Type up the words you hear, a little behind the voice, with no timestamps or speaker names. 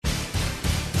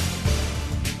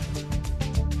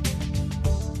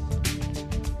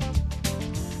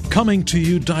Coming to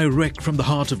you direct from the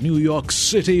heart of New York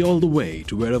City all the way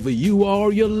to wherever you are,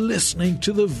 you're listening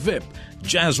to the VIP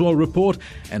Jazzwell Report.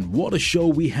 And what a show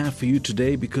we have for you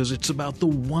today, because it's about the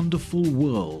wonderful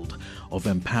world of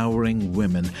empowering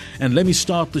women. And let me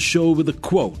start the show with a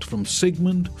quote from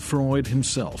Sigmund Freud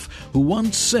himself, who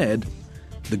once said,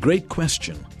 "The great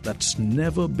question that's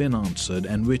never been answered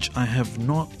and which I have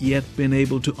not yet been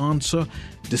able to answer,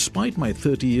 despite my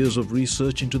 30 years of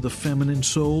research into the feminine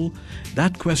soul,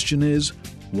 that question is,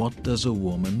 what does a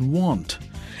woman want?"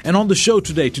 And on the show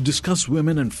today, to discuss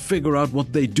women and figure out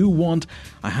what they do want,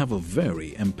 I have a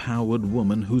very empowered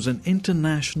woman who's an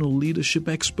international leadership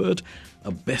expert,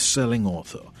 a best-selling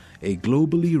author, a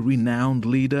globally renowned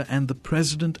leader, and the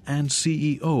president and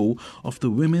CEO of the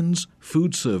Women's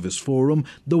Foodservice Forum,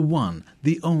 the one,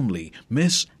 the only,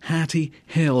 Miss Hattie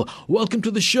Hill. Welcome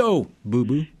to the show,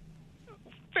 Boo-Boo.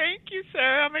 Thank you,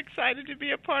 sir. I'm excited to be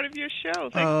a part of your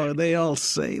show. Oh, they all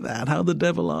say that. How the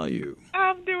devil are you?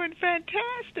 I'm doing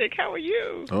fantastic. How are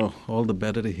you? Oh, all the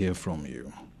better to hear from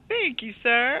you. Thank you,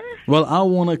 sir. Well, I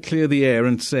want to clear the air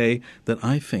and say that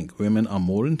I think women are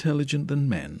more intelligent than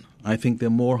men. I think they're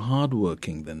more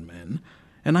hardworking than men.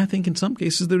 And I think in some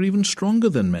cases they're even stronger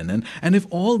than men. And if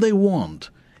all they want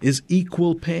is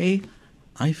equal pay,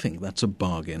 I think that's a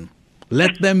bargain.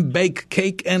 Let them bake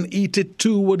cake and eat it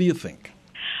too. What do you think?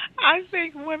 I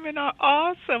think women are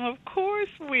awesome. Of course,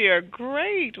 we are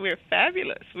great. We're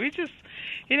fabulous. We just,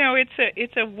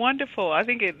 it's a wonderful. I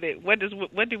think what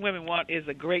do women want is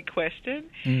a great question,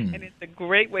 and it's a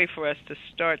great way for us to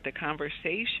start the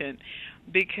conversation,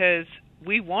 because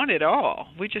we want it all.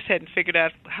 We just hadn't figured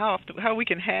out how we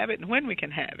can have it and when we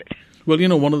can have it. Well,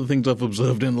 one of the things I've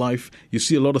observed in life, you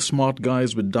see a lot of smart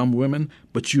guys with dumb women,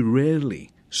 but you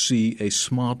rarely see a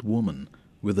smart woman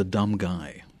with a dumb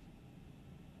guy.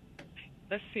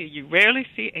 Let's see, you rarely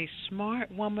see a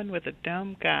smart woman with a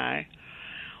dumb guy.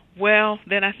 Well,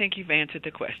 then I think you've answered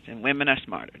the question. Women are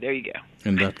smarter. There you go.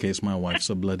 In that case, my wife's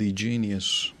a bloody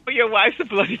genius. Well, your wife's a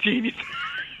bloody genius.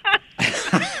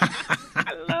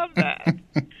 I love that.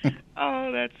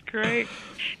 Oh, that's great.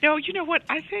 No, you know what?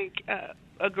 I think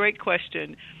a great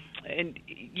question, and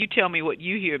you tell me what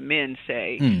you hear men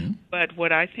say, but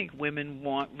what I think women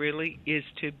want really is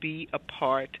to be a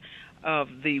part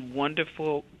of the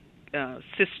wonderful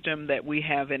system that we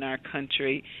have in our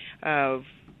country of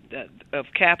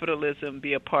capitalism,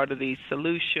 be a part of these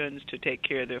solutions to take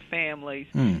care of their families.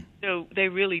 So they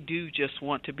really do just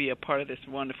want to be a part of this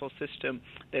wonderful system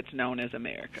that's known as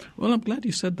America. Well, I'm glad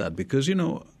you said that, because,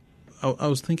 I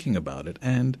was thinking about it,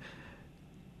 and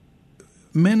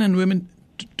men and women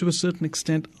to a certain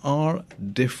extent are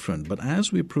different, but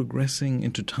as we're progressing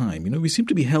into time, we seem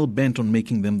to be hell-bent on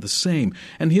making them the same.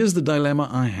 And here's the dilemma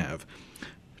I have.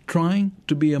 Trying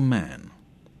to be a man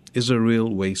is a real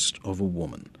waste of a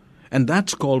woman, and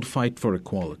that's called fight for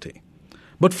equality.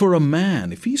 But for a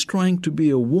man, if he's trying to be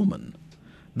a woman,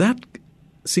 that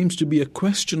seems to be a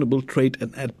questionable trait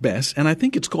at best, and I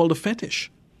think it's called a fetish.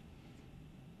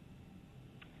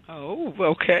 Oh,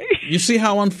 okay. You see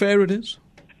how unfair it is?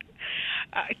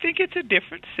 I think it's a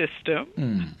different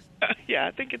system. Yeah,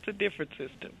 I think it's a different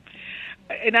system.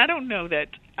 And I don't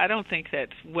think that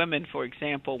women, for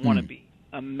example, want to be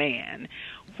a man.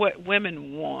 What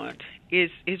women want is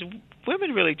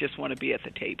women really just want to be at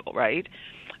the table, right?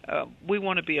 We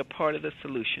want to be a part of the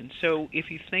solution. So if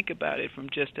you think about it from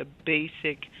just a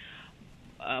basic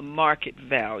market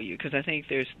value, because I think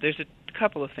there's a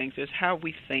couple of things. There's how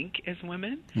we think as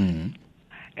women,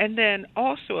 and then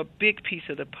also a big piece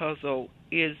of the puzzle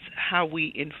is how we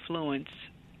influence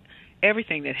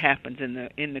everything that happens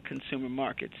in the consumer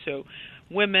market. So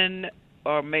women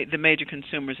are the major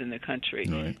consumers in the country.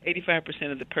 Right.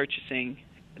 85% of the purchasing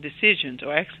decisions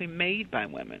are actually made by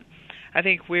women. I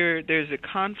think where there's a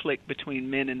conflict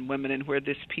between men and women, and where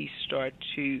this piece starts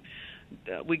to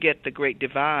we get the great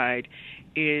divide,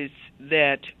 is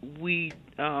that we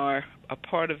are a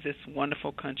part of this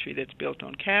wonderful country that's built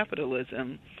on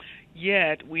capitalism,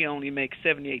 yet we only make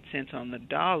 78 cents on the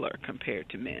dollar compared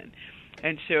to men.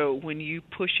 And so when you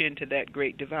push into that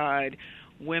great divide,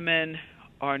 women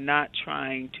are not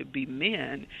trying to be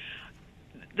men.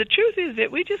 The truth is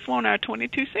that we just want our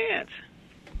 22 cents.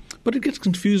 But it gets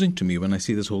confusing to me when I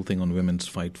see this whole thing on women's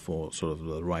fight for sort of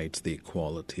the rights, the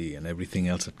equality, and everything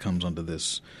else that comes under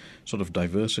this sort of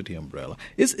diversity umbrella.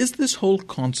 Is this whole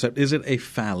concept, is it a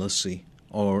fallacy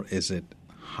or is it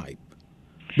hype?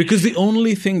 Because the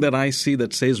only thing that I see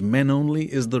that says men only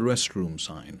is the restroom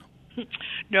sign.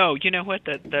 No, you know what?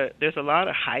 There's a lot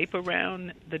of hype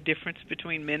around the difference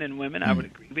between men and women. I would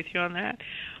agree with you on that.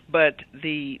 But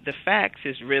the facts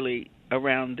is really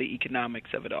around the economics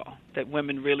of it all, that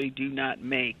women really do not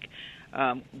make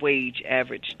wage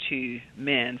average to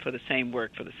men for the same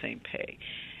work for the same pay.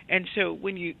 And so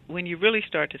when you really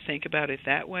start to think about it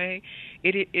that way,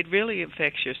 it really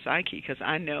affects your psyche, because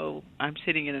I know I'm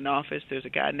sitting in an office, there's a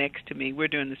guy next to me, we're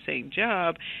doing the same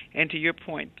job, and to your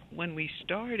point, when we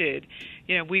started,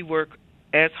 we work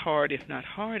as hard, if not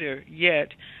harder,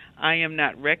 yet I am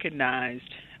not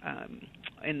recognized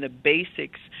in the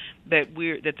basics that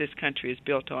this country is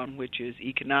built on, which is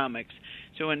economics.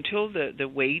 So until the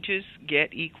wages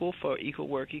get equal for equal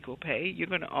work, equal pay, you're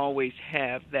going to always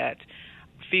have that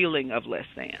feeling of less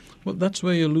than. Well, that's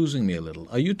where you're losing me a little.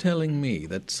 Are you telling me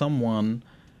that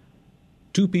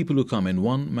two people who come in,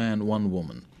 one man, one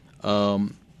woman,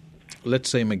 let's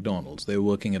say McDonald's, they're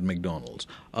working at McDonald's,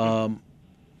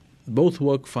 both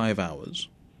work 5 hours.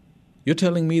 You're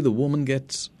telling me the woman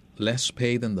gets less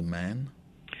pay than the man?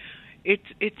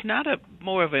 It's not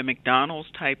more of a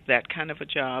McDonald's type, that kind of a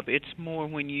job. It's more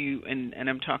when you and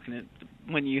I'm talking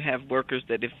when you have workers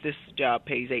that if this job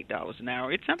pays $8 an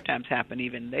hour, it sometimes happens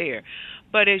even there.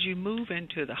 But as you move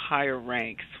into the higher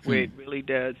ranks, where it really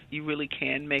does, you really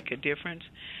can make a difference.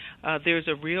 There's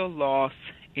a real loss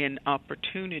in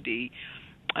opportunity.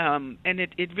 And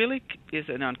it really is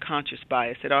an unconscious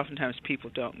bias that oftentimes people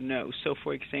don't know. So,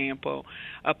 for example,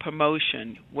 a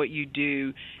promotion, what you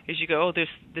do is you go, this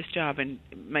job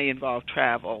may involve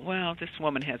travel. Well, this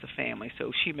woman has a family,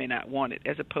 so she may not want it,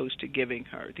 as opposed to giving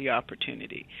her the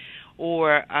opportunity.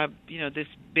 Or, this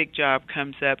big job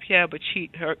comes up, but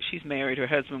she's married, her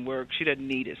husband works, she doesn't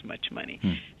need as much money.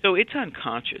 So it's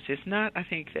unconscious. It's not, I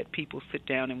think, that people sit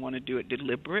down and want to do it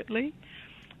deliberately,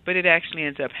 but it actually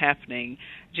ends up happening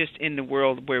just in the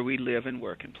world where we live and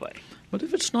work and play. But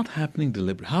if it's not happening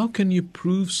deliberately, how can you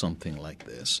prove something like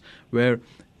this, where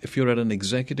if you're at an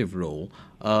executive role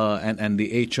and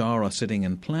the HR are sitting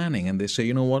and planning and they say,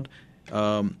 you know what,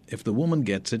 if the woman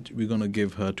gets it, we're going to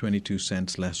give her 22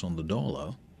 cents less on the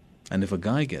dollar, and if a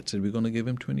guy gets it, we're going to give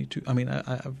him 22. I mean,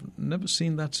 I've never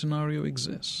seen that scenario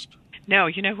exist. No,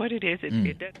 you know what it is?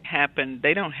 It doesn't happen.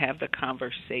 They don't have the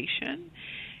conversation.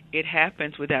 It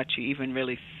happens without you even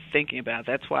really thinking about it.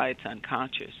 That's why it's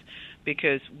unconscious.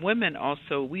 Because women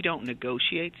also, we don't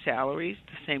negotiate salaries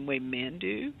the same way men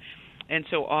do. And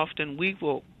so often we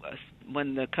will,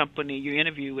 when the company, you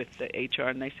interview with the HR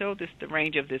and they say, the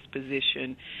range of this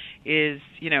position is,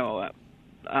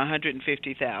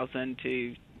 $150,000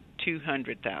 to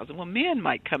 $200,000. Well, men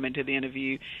might come into the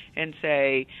interview and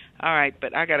say, all right,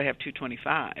 but I got to have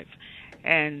 $225,000.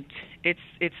 And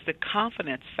it's the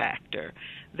confidence factor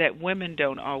that women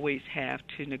don't always have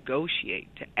to negotiate,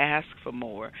 to ask for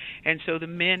more. And so the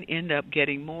men end up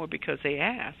getting more because they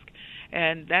ask.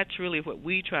 And that's really what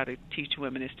we try to teach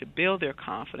women, is to build their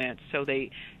confidence so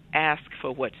they ask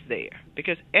for what's there.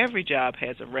 Because every job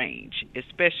has a range,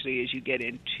 especially as you get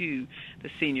into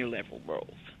the senior level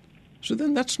roles. So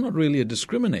then that's not really a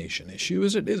discrimination issue,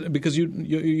 is it? Because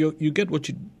you get what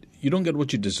you don't get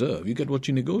what you deserve. You get what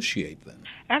you negotiate then.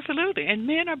 Absolutely. And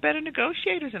men are better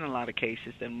negotiators in a lot of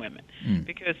cases than women.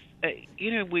 Because,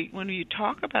 when you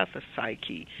talk about the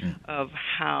psyche of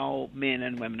how men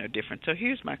and women are different. So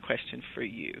here's my question for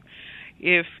you.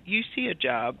 If you see a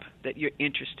job that you're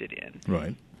interested in,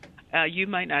 right, you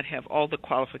might not have all the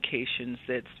qualifications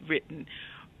that's written,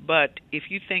 but if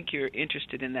you think you're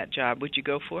interested in that job, would you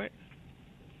go for it?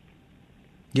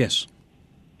 Yes.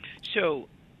 So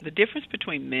the difference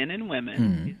between men and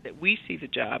women is that we see the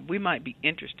job, we might be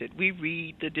interested, we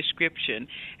read the description,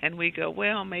 and we go,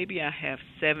 well, maybe I have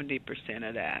 70%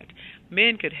 of that.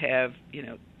 Men could have,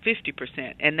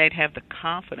 50%, and they'd have the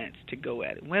confidence to go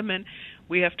at it. Women,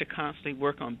 we have to constantly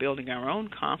work on building our own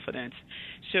confidence.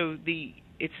 So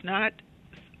it's not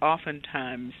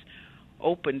oftentimes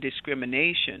open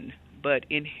discrimination, but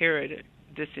inherited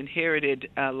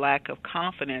lack of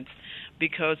confidence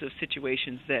because of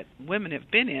situations that women have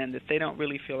been in, that they don't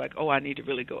really feel like, I need to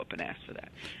really go up and ask for that.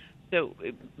 So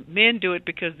men do it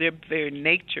because their very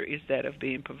nature is that of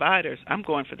being providers. I'm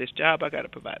going for this job, I got to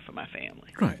provide for my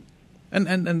family. Right.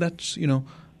 And that's,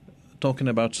 talking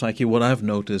about psyche, what I've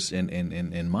noticed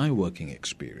in my working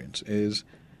experience is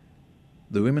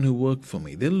the women who work for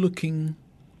me, they're looking,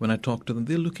 when I talk to them,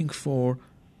 they're looking for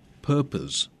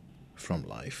purpose from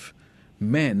life.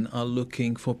 Men are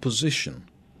looking for position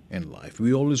in life.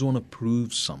 We always want to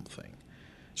prove something.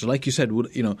 So like you said,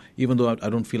 even though I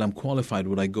don't feel I'm qualified,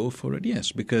 would I go for it?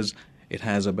 Yes, because it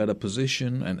has a better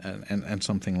position and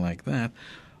something like that.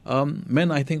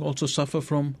 Men, I think, also suffer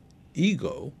from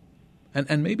ego,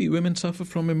 and maybe women suffer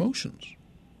from emotions.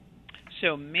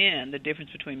 So men, the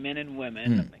difference between men and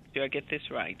women, make sure I get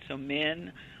this right. So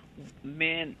men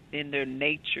in their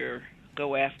nature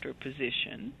go after a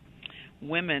position.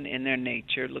 Women, in their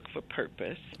nature, look for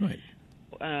purpose. Right.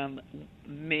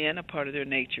 Men, a part of their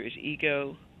nature is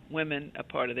ego. Women, a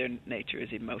part of their nature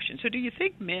is emotion. So do you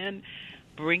think men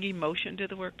bring emotion to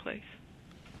the workplace?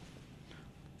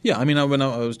 Yeah, I mean, when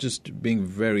I was just being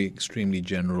very extremely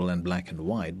general and black and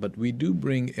white, but we do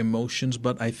bring emotions,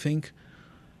 but I think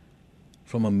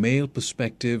from a male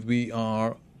perspective, we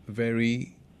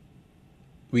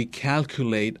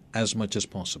calculate as much as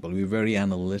possible. We're very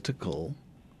analytical.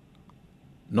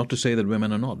 Not to say that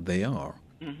women are not, they are.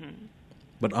 Mm-hmm.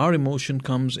 But our emotion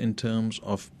comes in terms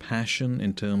of passion,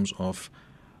 in terms of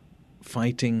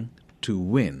fighting to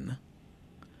win.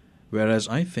 Whereas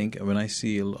I think when I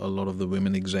see a lot of the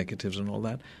women executives and all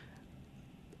that,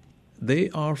 they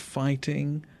are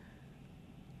fighting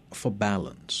for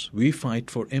balance. We fight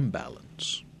for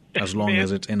imbalance as long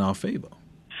as it's in our favor.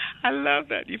 I love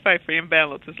that. You fight for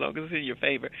imbalance as long as it's in your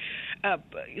favor.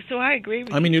 So I agree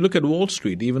with you. I mean, you look at Wall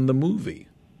Street, even the movie.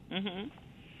 Mm-hmm.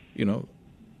 You know.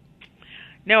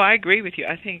 No, I agree with you.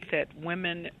 I think that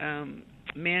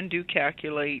men do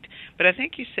calculate, but I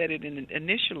think you said it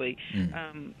initially.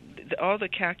 All the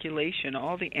calculation,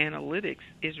 all the analytics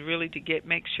is really to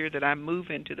make sure that I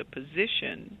move into the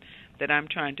position that I'm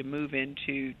trying to move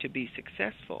into to be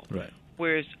successful. Right.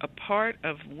 Whereas a part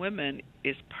of women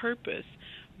is purpose,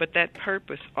 but that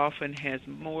purpose often has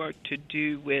more to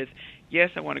do with, yes,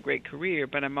 I want a great career,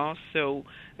 but I'm also,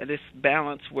 this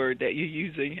balance word that you're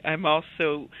using, I'm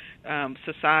also,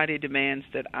 society demands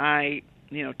that I,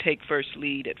 take first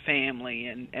lead at family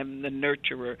and the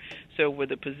nurturer. So where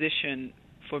the position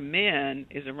for men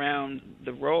is around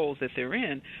the roles that they're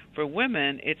in, for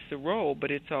women it's the role,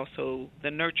 but it's also the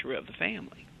nurturer of the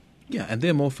family. Yeah, and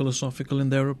they're more philosophical in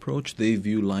their approach. They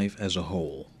view life as a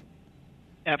whole.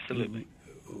 Absolutely.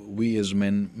 We as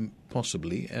men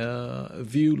possibly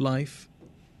view life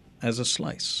as a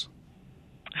slice.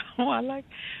 Oh, I like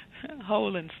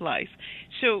whole and slice.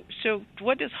 So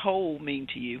what does whole mean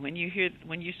to you when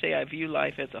you say I view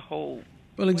life as a whole?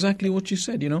 Well, exactly what you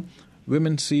said.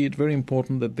 Women see it very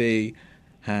important that they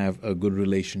have a good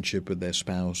relationship with their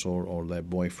spouse or their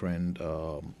boyfriend.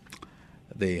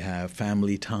 They have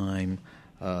family time.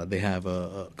 They have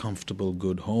a comfortable,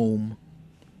 good home.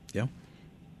 Yeah.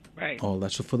 Right. All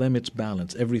that. So for them, it's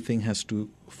balance. Everything has to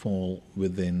fall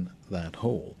within that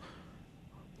whole.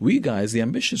 We guys, the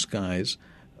ambitious guys,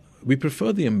 we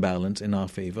prefer the imbalance in our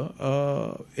favor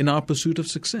in our pursuit of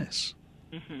success.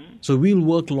 Mm-hmm. So we'll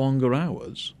work longer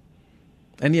hours.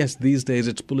 And yes, these days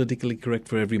it's politically correct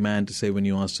for every man to say when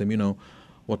you ask him,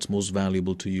 what's most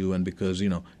valuable to you, and because,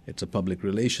 it's a public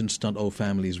relations stunt,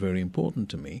 family is very important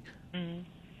to me. Mm-hmm.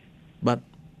 But,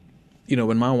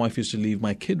 when my wife used to leave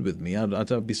my kid with me,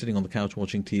 I'd be sitting on the couch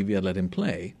watching TV, I'd let him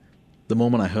play. The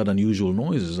moment I heard unusual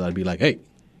noises, I'd be like, hey,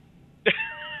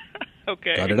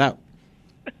 okay, cut it out.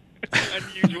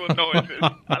 Unusual noises.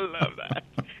 I love that.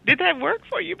 Did that work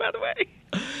for you, by the way?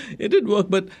 It did work,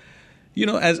 but,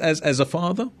 as a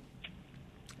father,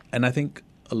 and I think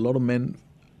a lot of men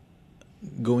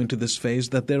go into this phase,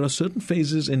 that there are certain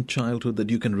phases in childhood that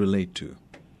you can relate to.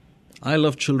 I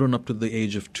love children up to the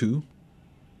age of 2.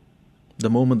 The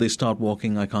moment they start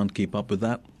walking, I can't keep up with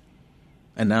that.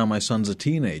 And now my son's a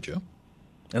teenager,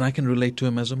 and I can relate to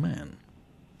him as a man.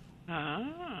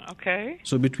 Okay.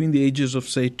 So between the ages of,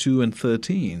 say, 2 and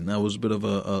 13, I was a bit of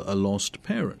a lost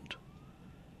parent.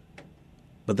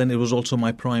 But then it was also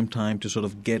my prime time to sort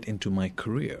of get into my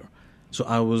career. So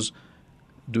I was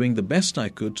doing the best I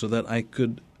could so that I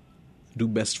could do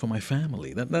best for my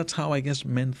family. That's how I guess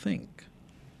men think.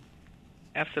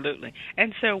 Absolutely.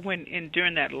 And so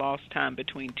during that lost time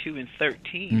between 2 and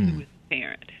 13, who was the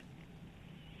parent?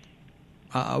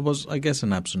 I was, I guess,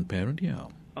 an absent parent, yeah.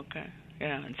 Okay.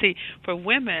 Yeah. And see, for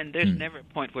women, there's never a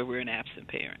point where we're an absent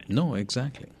parent. No,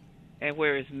 exactly. And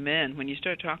whereas men, when you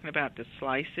start talking about the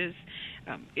slices,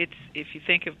 it's if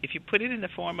you put it in the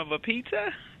form of a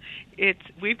pizza,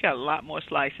 we've got a lot more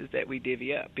slices that we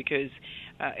divvy up because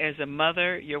as a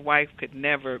mother, your wife could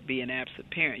never be an absent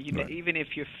parent. Right. Even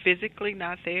if you're physically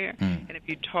not there, and if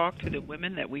you talk to the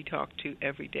women that we talk to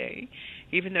every day,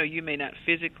 even though you may not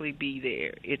physically be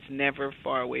there, it's never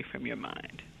far away from your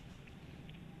mind.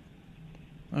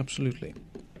 Absolutely.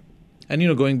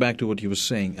 And, going back to what you were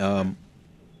saying,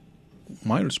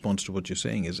 my response to what you're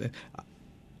saying is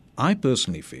I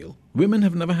personally feel women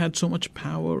have never had so much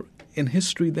power in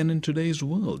history than in today's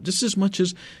world, just as much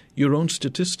as your own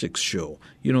statistics show.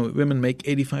 Women make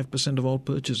 85% of all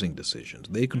purchasing decisions.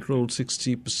 They control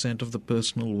 60% of the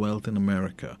personal wealth in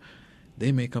America.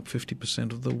 They make up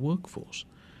 50% of the workforce.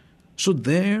 So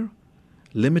their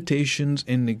limitations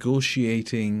in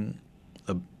negotiating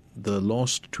the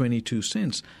lost 22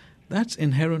 cents, that's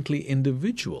inherently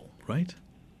individual, right?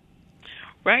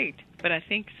 Right, but I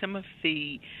think some of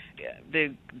the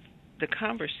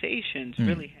conversations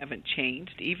really haven't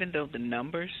changed, even though the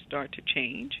numbers start to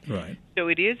change. Right. So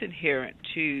it is inherent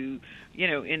to,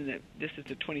 this is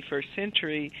the 21st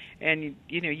century, and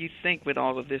you think with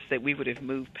all of this that we would have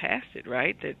moved past it,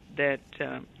 right? That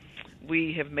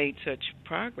we have made such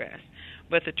progress.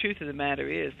 But the truth of the matter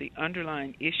is the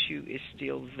underlying issue is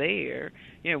still there.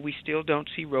 We still don't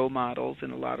see role models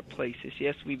in a lot of places.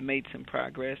 Yes, we've made some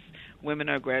progress. Women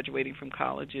are graduating from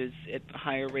colleges at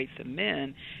higher rates than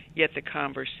men, yet the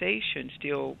conversation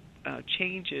still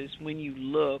changes when you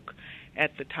look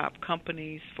at the top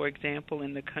companies, for example,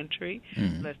 in the country.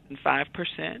 Less than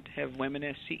 5% have women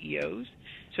as CEOs.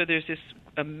 So there's this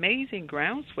amazing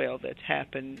groundswell that's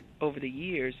happened over the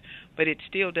years, but it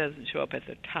still doesn't show up at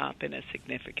the top in a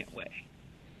significant way.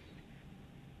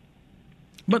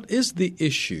 But is the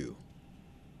issue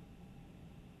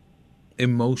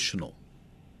emotional?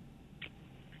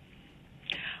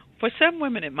 For some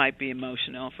women, it might be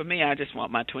emotional. For me, I just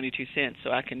want my 22 cents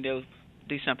so I can do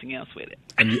something else with it.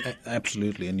 And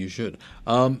absolutely, and you should.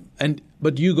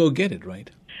 But you go get it,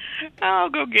 right? I'll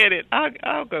go get it.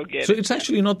 I'll go get it. So it's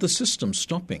actually not the system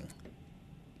stopping.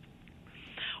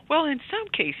 Well, in some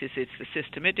cases, it's the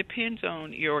system. It depends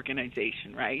on your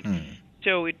organization, right?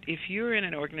 So if you're in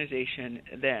an organization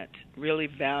that really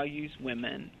values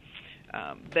women,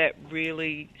 that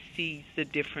really sees the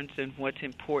difference in what's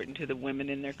important to the women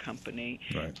in their company.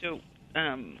 Right. So,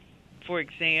 for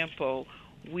example,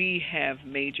 we have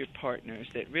major partners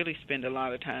that really spend a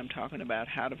lot of time talking about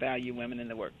how to value women in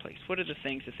the workplace. What are the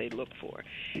things that they look for?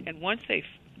 And once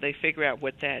they figure out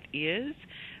what that is,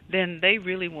 then they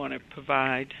really want to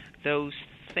provide those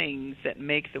things that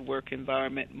make the work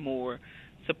environment more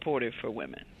supportive for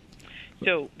women.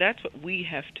 So that's what we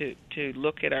have to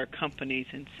look at our companies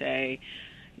and say,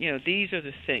 these are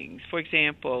the things. For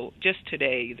example, just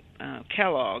today,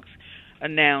 Kellogg's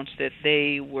announced that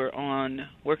they were on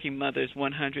Working Mother's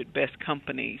 100 Best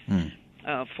Companies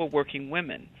for working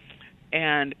women.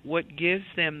 And what gives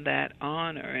them that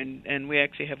honor, and we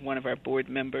actually have one of our board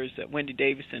members, Wendy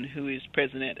Davison, who is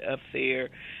president of their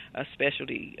U.S.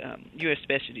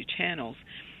 specialty channels.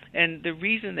 And the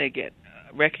reason they get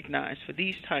recognized for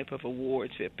these type of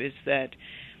awards, Vip, is that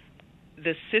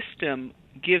the system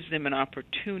gives them an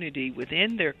opportunity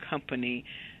within their company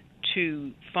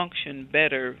to function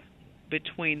better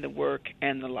between the work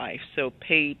and the life. So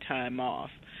paid time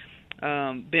off,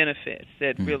 benefits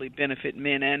that really benefit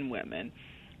men and women,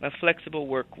 a flexible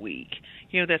work week.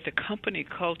 That the company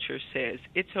culture says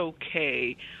it's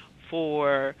okay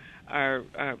for our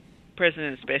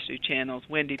president of specialty channels,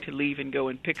 Wendy, to leave and go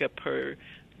and pick up her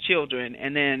children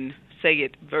and then say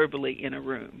it verbally in a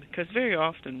room. Because very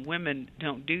often women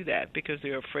don't do that because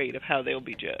they're afraid of how they'll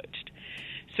be judged.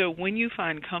 So when you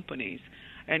find companies,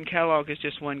 and Kellogg is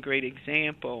just one great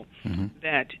example,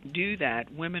 that do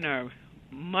that, women are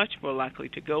much more likely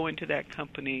to go into that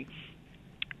company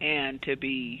and to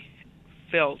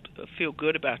feel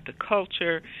good about the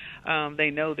culture.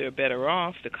 They know they're better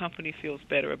off. The company feels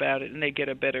better about it, and they get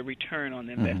a better return on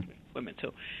the investment. Women.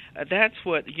 So that's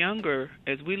what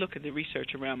as we look at the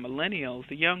research around millennials,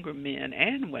 the younger men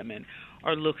and women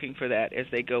are looking for that as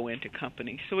they go into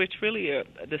companies. So it's really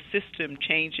the system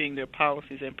changing their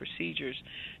policies and procedures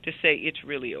to say it's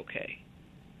really okay.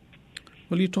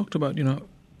 Well, you talked about,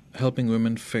 helping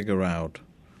women figure out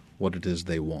what it is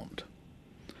they want.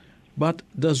 But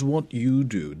does what you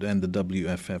do, and the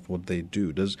WFF, what they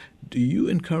do you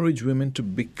encourage women to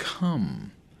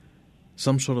become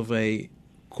some sort of a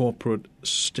corporate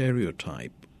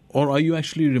stereotype? Or are you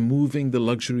actually removing the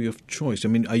luxury of choice? I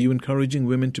mean, are you encouraging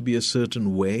women to be a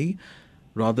certain way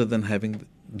rather than having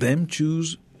them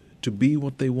choose to be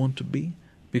what they want to be?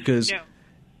 Because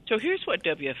So here's what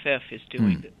WFF is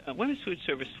doing. Women's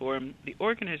Foodservice Forum, the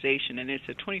organization, and it's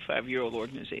a 25-year-old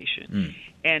organization,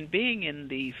 and being in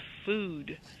the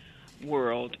food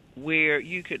world where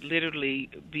you could literally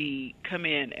come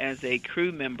in as a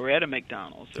crew member at a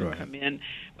McDonald's or come in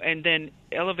and then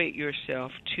elevate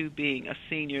yourself to being a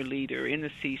senior leader in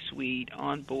the C-suite,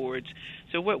 on boards.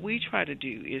 So what we try to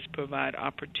do is provide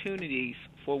opportunities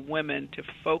for women to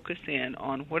focus in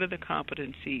on what are the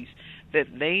competencies that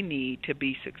they need to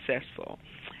be successful.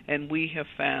 And we have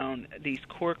found these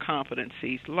core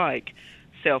competencies like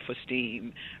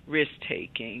self-esteem,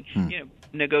 risk-taking,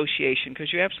 negotiation,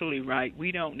 because you're absolutely right.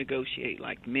 We don't negotiate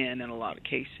like men in a lot of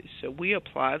cases. So we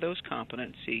apply those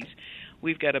competencies.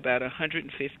 We've got about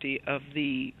 150 of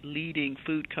the leading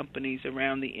food companies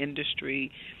around the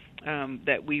industry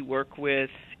that we work with,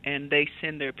 and they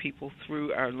send their people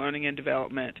through our learning and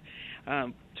development,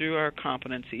 through our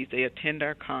competencies. They attend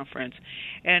our conference,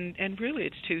 and really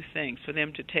it's two things: for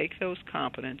them to take those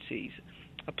competencies,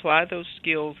 apply those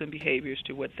skills and behaviors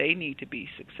to what they need to be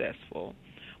successful,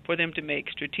 for them to make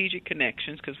strategic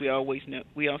connections, because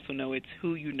we also know it's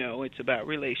who you know, it's about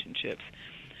relationships.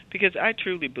 Because I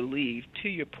truly believe, to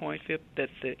your point, Vip, that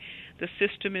the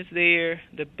system is there,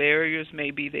 the barriers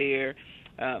may be there,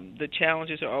 the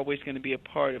challenges are always going to be a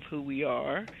part of who we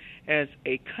are as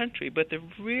a country, but the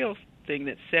real thing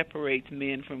that separates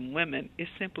men from women is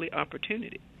simply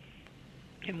opportunity.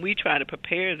 And we try to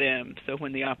prepare them so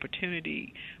when the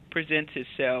opportunity presents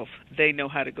itself, they know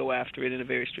how to go after it in a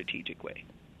very strategic way.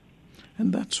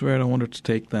 And that's where I wanted to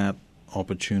take that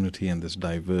opportunity and this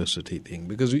diversity thing,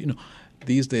 because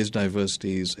these days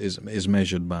diversity is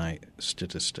measured by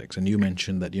statistics, and you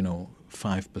mentioned that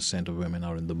 5% of women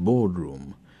are in the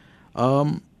boardroom.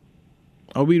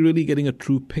 Are we really getting a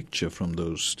true picture from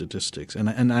those statistics?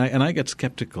 And I get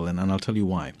skeptical, and I'll tell you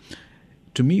why.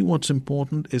 To me, what's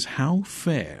important is how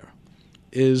fair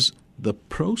is the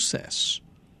process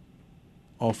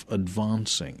of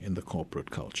advancing in the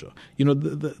corporate culture.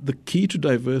 The key to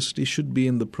diversity should be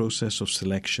in the process of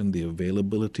selection, the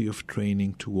availability of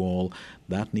training to all.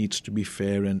 That needs to be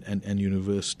fair and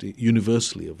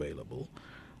universally available.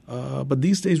 But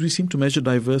these days we seem to measure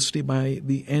diversity by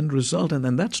the end result,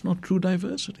 and that's not true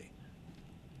diversity.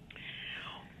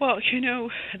 Well,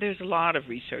 there's a lot of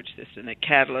research. The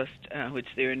Catalyst, which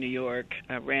there in New York,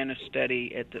 ran a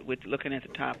study with looking at the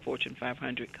top Fortune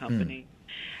 500 companies.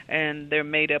 And they're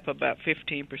made up about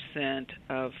 15%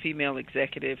 of female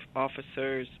executive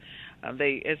officers. As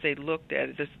they looked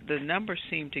at it, the numbers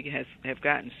seem to have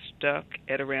gotten stuck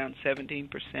at around 17%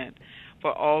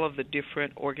 for all of the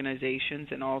different organizations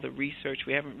and all the research.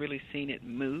 We haven't really seen it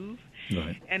move.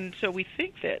 Right. And so we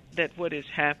think that what has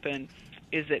happened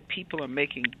is that people are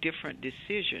making different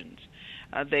decisions.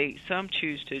 Some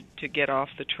choose to get off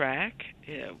the track.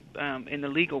 In the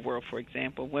legal world, for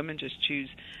example, women just choose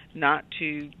not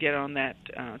to get on that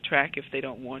track if they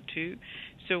don't want to.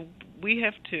 So we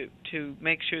have to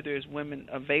make sure there's women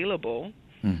available,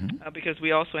 because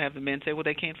we also have the men say, well,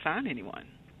 they can't find anyone.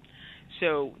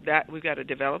 So that we've got to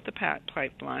develop the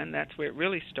pipeline. That's where it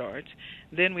really starts.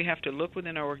 Then we have to look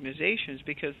within our organizations,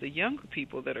 because the younger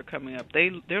people that are coming up,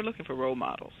 they're looking for role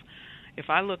models. If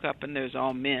I look up and there's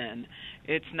all men,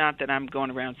 it's not that I'm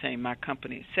going around saying my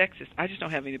company is sexist. I just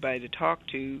don't have anybody to talk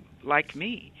to like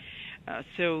me.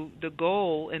 So the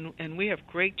goal, and we have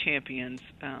great champions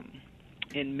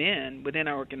in men within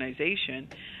our organization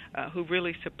who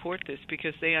really support this,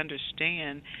 because they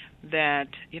understand that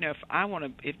if I want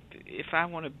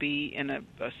to be in a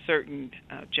certain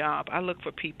job, I look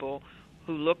for people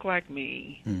who look like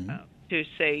me to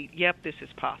say, yep, this is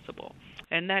possible.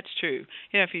 And that's true.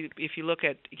 If you look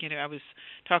at, I was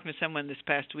talking to someone this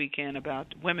past weekend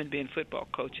about women being football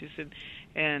coaches,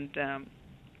 and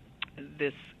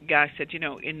this guy said,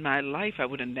 in my life I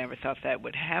would have never thought that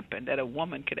would happen, that a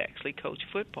woman could actually coach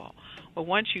football. Well,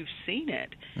 once you've seen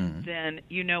it, then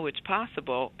it's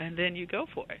possible, and then you go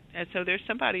for it. And so there's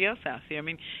somebody else out there. I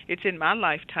mean, it's in my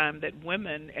lifetime that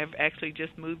women have actually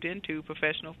just moved into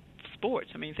professional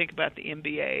sports. I mean, think about the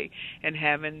NBA and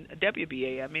having a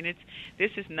WBA. I mean,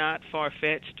 this is not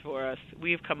far-fetched for us.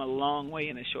 We have come a long way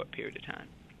in a short period of time.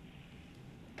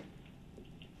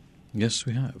 Yes,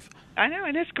 we have. I know,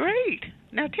 and it's great.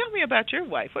 Now, tell me about your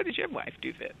wife. What does your wife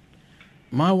do, Viv?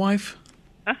 My wife?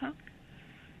 Uh-huh.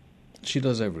 She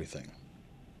does everything.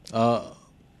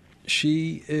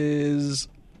 She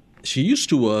used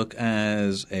to work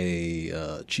as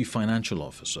a chief financial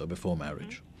officer before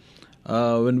marriage.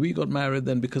 When we got married,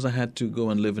 then because I had to go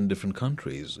and live in different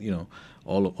countries,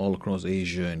 all across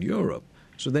Asia and Europe,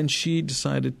 so then she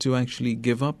decided to actually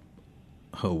give up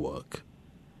her work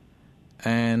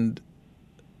and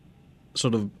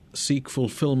sort of seek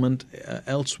fulfillment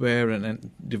elsewhere,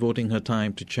 and devoting her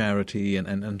time to charity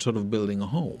and sort of building a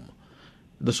home.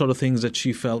 The sort of things that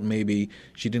she felt maybe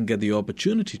she didn't get the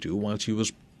opportunity to while she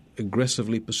was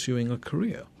aggressively pursuing a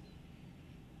career.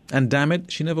 And damn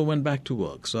it, she never went back to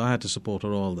work, so I had to support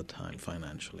her all the time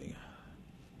financially.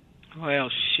 Well,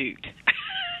 shoot.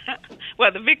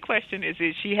 Well, the big question is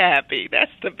she happy?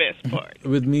 That's the best part.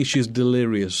 With me, she's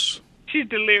delirious. She's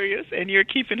delirious, and you're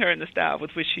keeping her in the style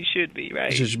with which she should be,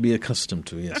 right? She should be accustomed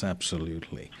to, yes,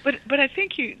 absolutely. But I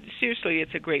think seriously,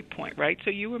 it's a great point, right? So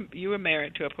you were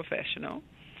married to a professional.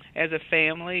 As a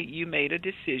family, you made a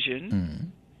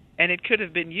decision, and it could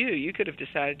have been you. You could have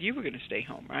decided you were going to stay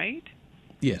home, right?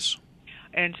 Yes.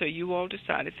 And so you all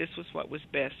decided this was what was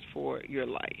best for your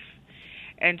life.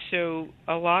 And so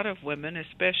a lot of women,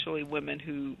 especially women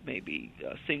who may be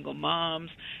single moms,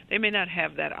 they may not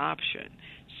have that option.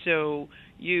 So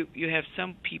you have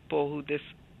some people who this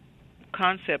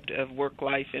concept of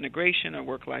work-life integration or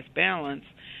work-life balance,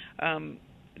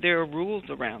 there are rules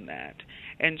around that.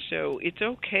 And so it's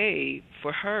okay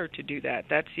for her to do that.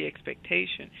 That's the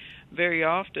expectation. Very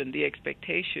often the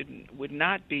expectation would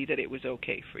not be that it was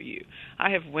okay for you.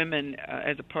 I have women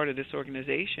as a part of this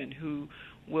organization who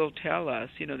will tell us,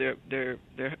 their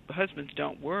husbands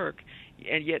don't work,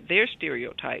 and yet they're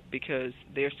stereotyped because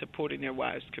they're supporting their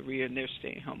wives' career and they're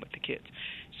staying home with the kids.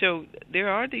 So there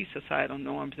are these societal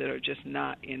norms that are just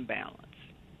not in balance.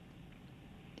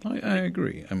 I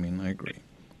agree. I agree.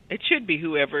 It should be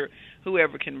whoever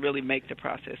can really make the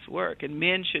process work, and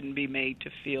men shouldn't be made to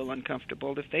feel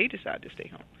uncomfortable if they decide to stay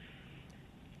home.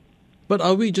 But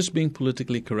are we just being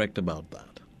politically correct about that?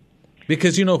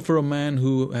 Because, for a man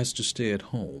who has to stay at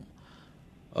home,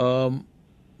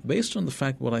 based on the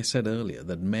fact what I said earlier,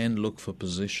 that men look for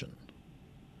position,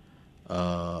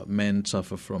 men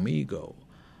suffer from ego,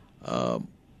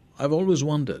 I've always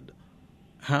wondered,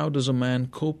 how does a man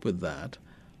cope with that?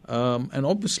 And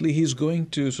obviously he's going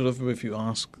to sort of, if you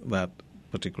ask that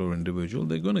particular individual,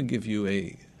 they're going to give you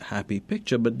a happy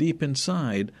picture. But deep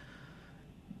inside,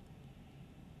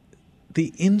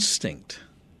 the instinct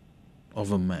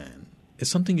of a man is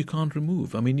something you can't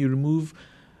remove.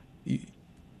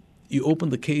 You open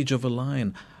the cage of a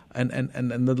lion, and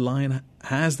the lion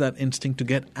has that instinct to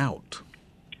get out.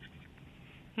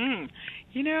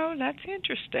 That's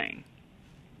interesting.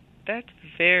 That's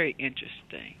very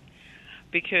interesting.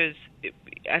 Because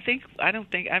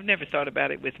I've never thought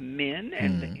about it with men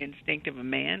and the instinct of a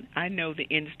man. I know the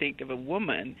instinct of a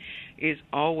woman is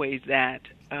always that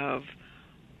of,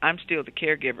 I'm still the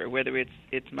caregiver, whether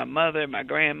it's my mother, my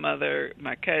grandmother,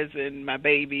 my cousin, my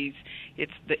babies.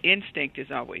 It's the instinct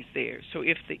is always there. So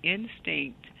if the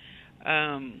instinct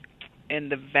and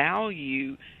the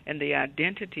value and the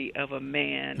identity of a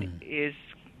man is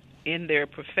in their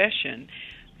profession,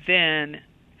 then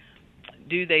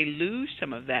do they lose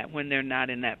some of that when they're not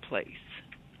in that place?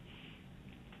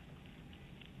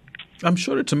 I'm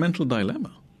sure it's a mental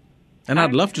dilemma. And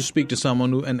I'd love to speak to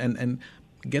someone who and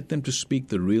get them to speak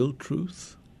the real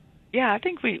truth. Yeah, I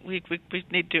think we need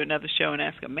to do another show and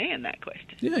ask a man that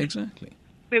question. Yeah, exactly.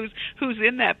 Who's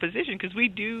in that position, because we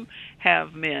do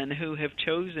have men who have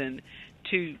chosen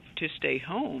to stay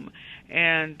home,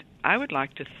 and I would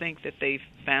like to think that they've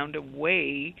found a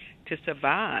way to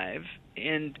survive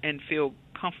and feel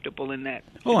comfortable in that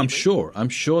situation. Oh, I'm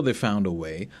sure they found a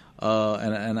way,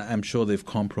 and I'm sure they've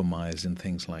compromised in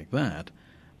things like that.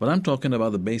 But I'm talking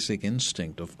about the basic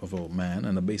instinct of a man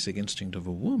and the basic instinct of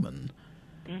a woman.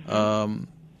 Mm-hmm.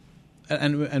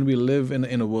 And we live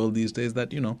in a world these days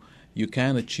that, you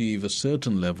can achieve a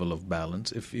certain level of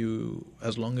balance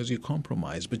as long as you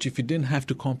compromise. But if you didn't have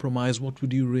to compromise, what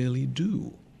would you really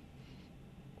do?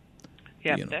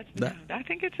 Yeah, I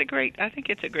think it's a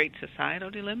great societal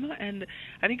dilemma, and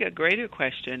I think a greater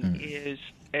question is,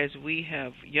 as we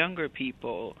have younger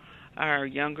people, our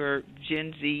younger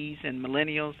Gen Zs and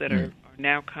millennials that are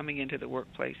now coming into the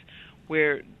workplace,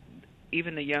 where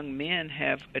even the young men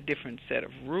have a different set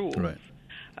of rules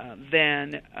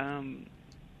than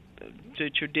the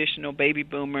traditional baby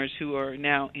boomers who are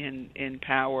now in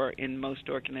power in most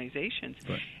organizations.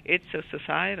 Right. It's a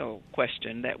societal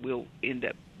question that will end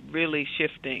up really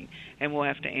shifting, and we'll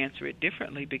have to answer it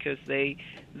differently because they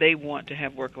want to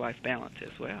have work-life balance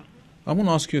as well. I want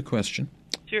to ask you a question.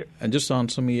 Sure. And just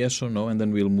answer me yes or no, and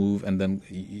then we'll move, and then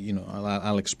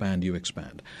I'll expand, you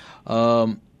expand.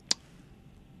 Do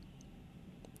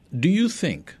you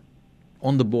think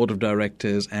on the board of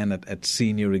directors and at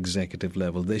senior executive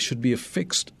level there should be a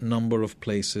fixed number of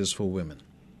places for women?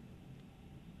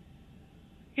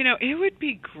 It would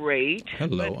be great.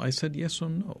 Hello, I said yes or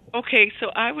no. Okay, so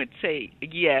I would say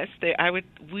yes.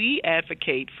 We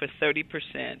advocate for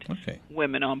 30%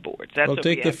 women on boards. I'll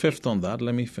take the fifth on that.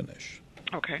 Let me finish.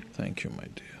 Okay. Thank you, my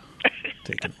dear.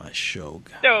 Taking my show.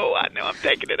 No, I know I'm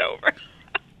taking it over.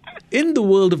 In the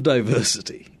world of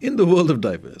diversity,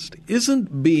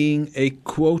 isn't being a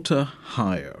quota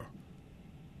hire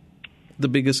the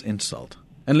biggest insult?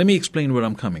 And let me explain where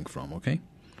I'm coming from, okay?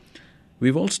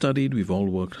 We've all studied, we've all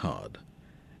worked hard.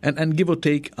 And give or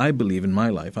take, I believe in my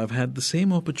life, I've had the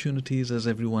same opportunities as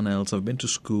everyone else. I've been to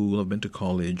school, I've been to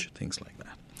college, things like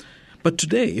that. But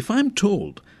today, if I'm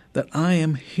told that I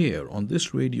am here on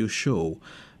this radio show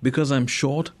because I'm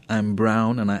short, I'm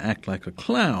brown, and I act like a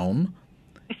clown,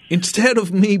 instead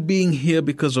of me being here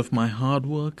because of my hard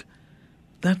work,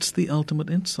 that's the ultimate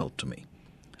insult to me.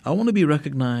 I want to be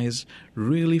recognized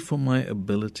really for my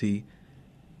ability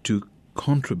to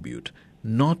contribute,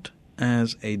 not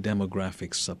as a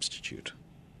demographic substitute?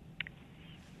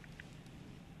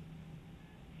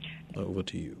 Over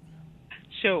to you.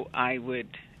 So I would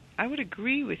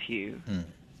agree with you,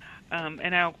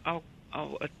 and I'll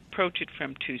approach it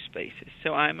from two spaces.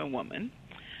 So I'm a woman.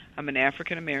 I'm an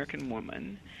African American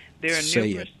woman. There are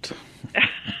numerous.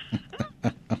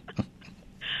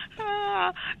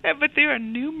 But there are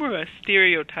numerous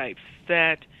stereotypes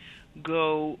that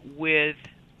go with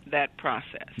that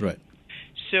process. Right.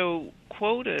 So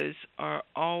quotas are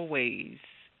always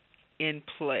in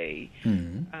play,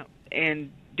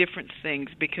 and different things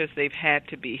because they've had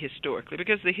to be historically,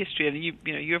 because the history of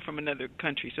you're from another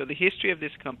country, so the history of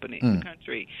this the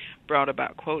country brought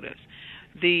about quotas.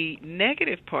 The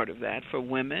negative part of that for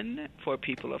women, for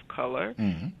people of color,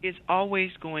 is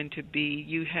always going to be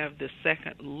you have the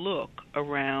second look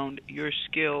around your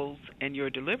skills and your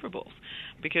deliverables,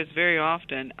 because very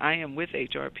often I am with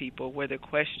HR people where the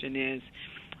question is,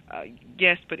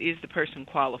 yes, but is the person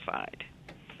qualified?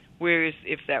 Whereas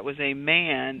if that was a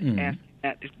man asking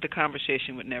that, the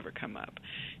conversation would never come up.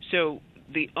 So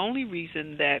the only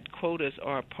reason that quotas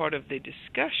are a part of the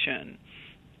discussion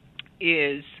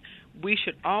is we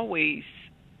should always,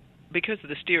 because of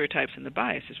the stereotypes and the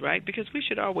biases, right? Because we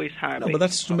should always hire. No, but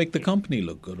that's to make the company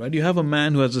look good, right? You have a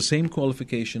man who has the same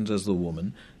qualifications as the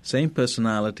woman, same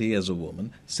personality as a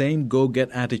woman, same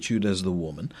go-get attitude as the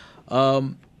woman.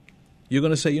 You're going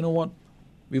to say, you know what?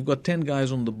 We've got 10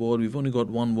 guys on the board. We've only got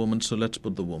one woman, so let's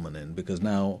put the woman in. Because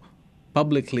now,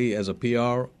 publicly, as a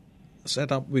PR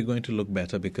setup, we're going to look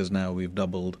better because now we've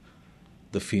doubled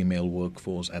the female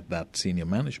workforce at that senior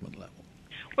management level.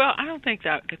 Well, I don't think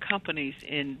that the companies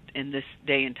in this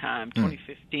day and time,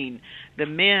 2015, the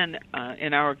men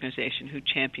in our organization who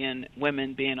champion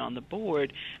women being on the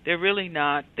board, they're really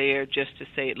not there just to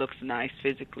say it looks nice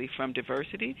physically from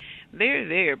diversity. They're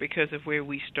there because of where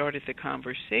we started the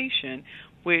conversation,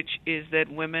 which is that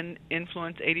women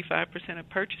influence 85% of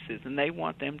purchases, and they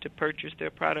want them to purchase their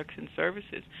products and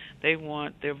services. They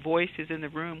want their voices in the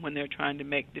room when they're trying to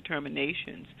make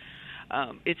determinations.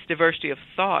 It's diversity of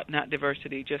thought, not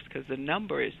diversity just because the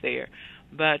number is there.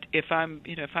 But if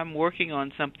I'm working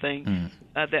on something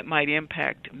that might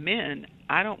impact men,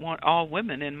 I don't want all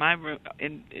women in my room,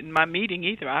 in my meeting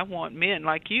either. I want men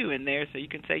like you in there, so you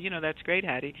can say, that's great,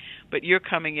 Hattie, but you're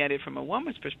coming at it from a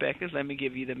woman's perspective. Let me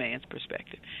give you the man's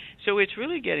perspective. So it's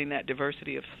really getting that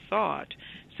diversity of thought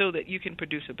so that you can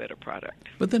produce a better product.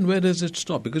 But then where does it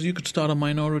stop? Because you could start a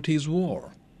minorities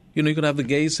war. You could have the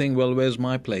gays saying, well, where's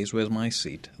my place, where's my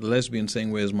seat? The lesbians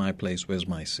saying, where's my place, where's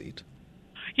my seat?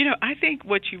 I think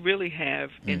what you really have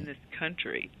in this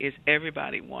country is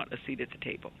everybody want a seat at the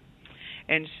table.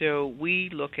 And so we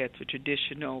look at the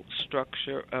traditional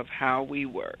structure of how we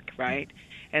work, right?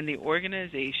 And the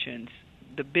organizations,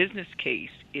 the business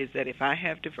case is that if I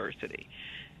have diversity,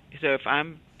 so if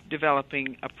I'm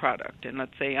developing a product, and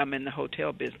let's say I'm in the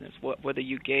hotel business, whether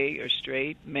you're gay or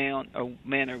straight, man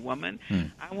or woman,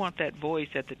 I want that voice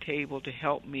at the table to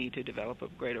help me to develop a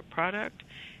greater product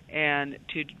and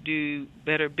to do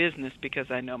better business because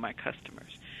I know my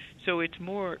customers. So it's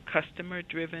more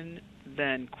customer-driven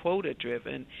than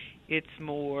quota-driven. It's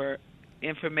more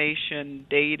information,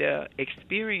 data,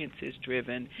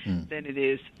 experiences-driven than it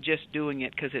is just doing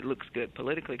it because it looks good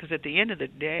politically. Because at the end of the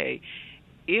day,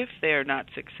 if they're not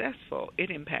successful,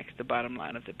 it impacts the bottom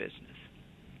line of the business.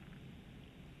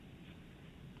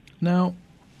 Now,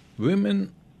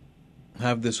 women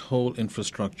have this whole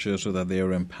infrastructure so that they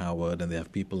are empowered and they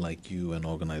have people like you and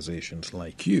organizations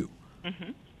like you.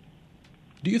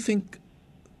 Do you think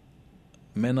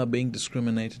men are being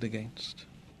discriminated against?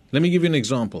 Let me give you an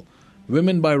example.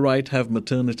 Women by right have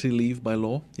maternity leave by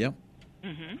law, yeah?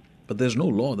 But there's no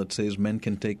law that says men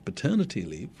can take paternity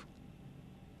leave.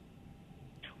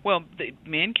 Well, the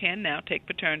men can now take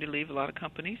paternity leave. A lot of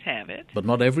companies have it. But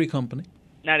not every company?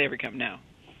 Not every company, no.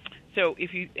 So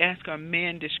if you ask, are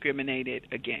men discriminated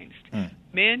against?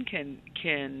 Men can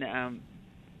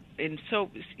and so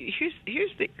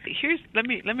let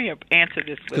me answer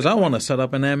this. Because I want to set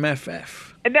up an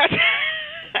MFF. And that's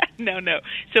no.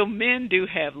 So men do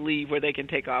have leave where they can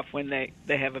take off when they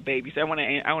have a baby. So I want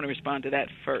to respond to that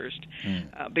first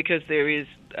because there is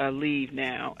a leave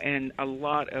now, and a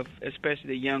lot of, especially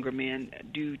the younger men,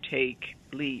 do take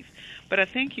leave. But I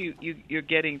think you're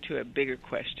getting to a bigger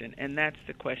question, and that's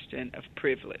the question of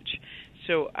privilege.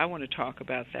 So I want to talk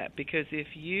about that because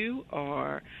if you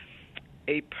are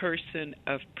a person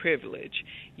of privilege,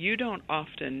 you don't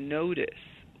often notice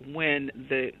when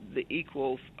the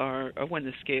equals are, or when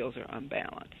the scales are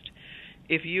unbalanced.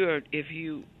 If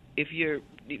you if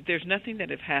there's nothing that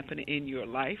has happened in your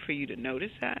life for you to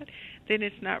notice that, then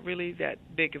it's not really that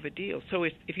big of a deal. So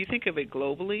if you think of it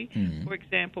globally, for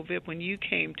example, Vip, when you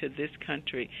came to this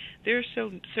country, there are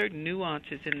certain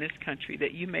nuances in this country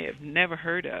that you may have never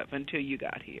heard of until you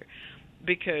got here.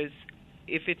 Because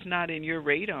if it's not in your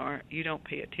radar, you don't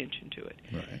pay attention to it.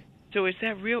 Right. So it's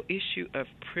that real issue of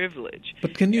privilege.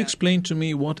 But can you explain to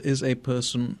me what is a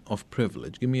person of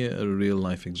privilege? Give me a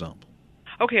real-life example.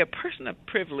 Okay, a person of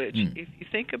privilege, if you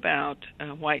think about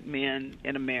white men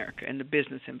in America, in the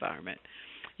business environment,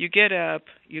 you get up,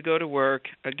 you go to work.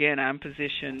 Again, I'm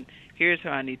positioned, here's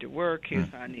how I need to work, here's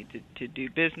how I need to do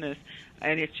business,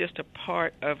 and it's just a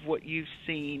part of what you've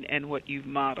seen and what you've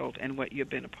modeled and what you've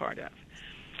been a part of.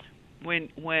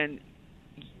 When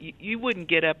you wouldn't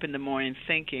get up in the morning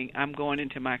thinking, I'm going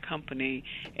into my company,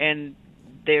 and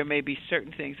there may be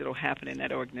certain things that will happen in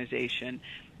that organization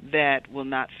that will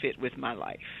not fit with my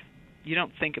life. You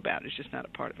don't think about it. It's just not a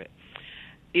part of it.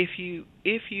 If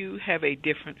you have a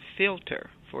different filter,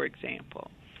 for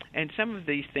example, and some of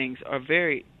these things are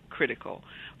very critical.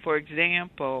 For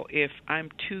example, if I'm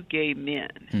two gay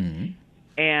men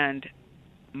and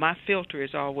my filter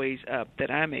is always up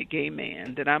that I'm a gay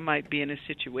man, that I might be in a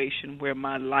situation where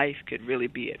my life could really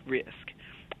be at risk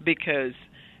because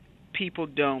people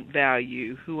don't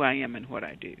value who I am and what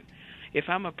I do. If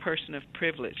I'm a person of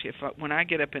privilege, when I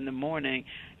get up in the morning,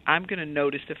 I'm going to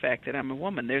notice the fact that I'm a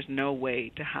woman. There's no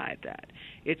way to hide that.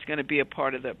 It's going to be a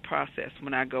part of the process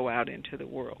when I go out into the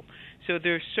world. So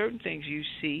there are certain things you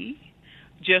see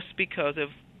just because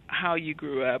of how you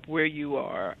grew up, where you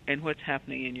are, and what's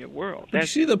happening in your world. You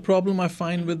see the problem I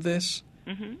find with this?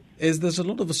 Is there's a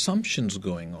lot of assumptions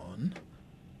going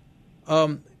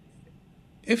on.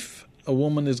 If a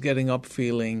woman is getting up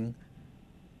feeling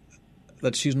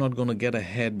that she's not going to get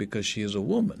ahead because she is a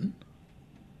woman,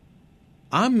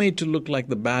 I'm made to look like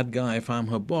the bad guy if I'm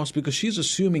her boss because she's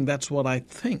assuming that's what I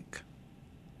think.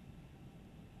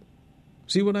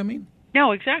 See what I mean?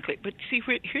 No, exactly. But see,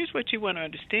 here's what you want to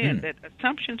understand, that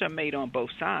assumptions are made on both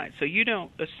sides. So you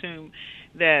don't assume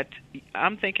that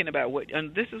I'm thinking about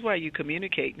and this is why you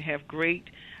communicate and have great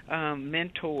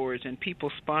mentors and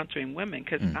people sponsoring women,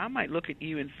 because I might look at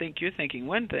you and think you're thinking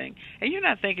one thing, and you're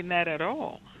not thinking that at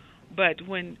all. But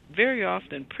when very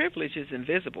often privilege is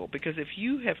invisible, because if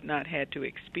you have not had to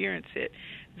experience it,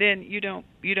 then you don't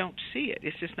see it.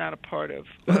 It's just not a part of.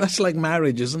 Well, that's like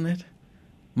marriage, isn't it?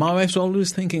 My wife's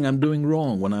always thinking I'm doing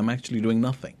wrong when I'm actually doing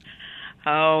nothing.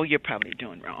 Oh, you're probably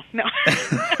doing wrong. No.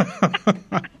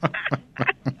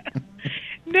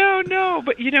 No,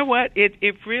 but you know what?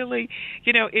 It really,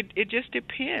 it just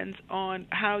depends on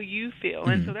how you feel.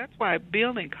 And so that's why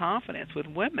building confidence with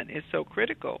women is so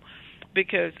critical.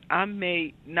 Because I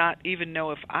may not even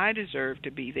know if I deserve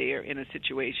to be there in a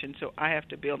situation, so I have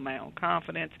to build my own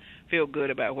confidence, feel good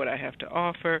about what I have to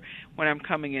offer when I'm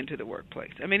coming into the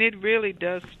workplace. I mean, it really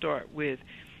does start with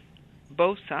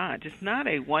both sides. It's not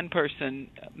a one-person,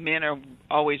 men are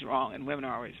always wrong and women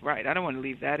are always right. I don't want to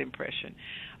leave that impression.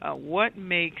 What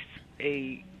makes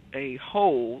a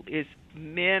whole is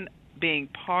men being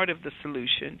part of the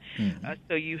solution,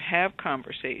 so you have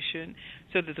conversation,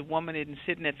 so that the woman isn't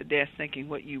sitting at the desk thinking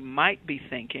what you might be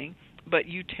thinking, but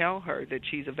you tell her that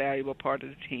she's a valuable part of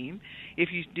the team.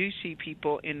 If you do see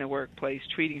people in the workplace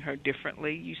treating her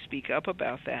differently, you speak up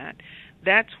about that.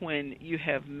 That's when you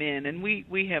have men, and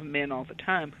we have men all the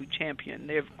time who champion.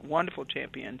 They're wonderful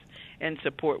champions and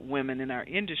support women in our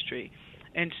industry.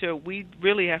 And so we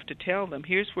really have to tell them,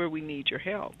 here's where we need your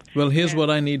help. Well, here's what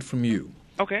I need from you.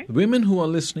 Okay. Women who are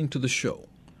listening to the show,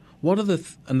 what are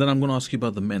and then I'm going to ask you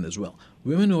about the men as well.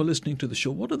 Women who are listening to the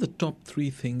show, what are the top 3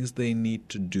 things they need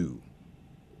to do?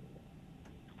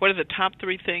 What are the top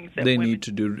 3 things that they women need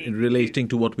to do in relating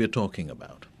to what we're talking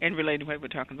about? And relating to what we're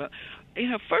talking about.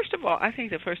 First of all, I think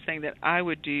the first thing that I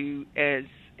would do as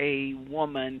a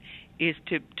woman is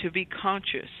to be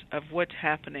conscious of what's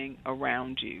happening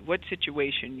around you, what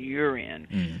situation you're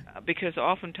in, because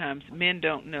oftentimes men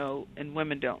don't know and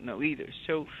women don't know either.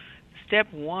 So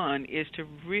step one is to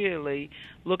really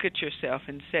look at yourself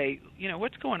and say,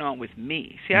 what's going on with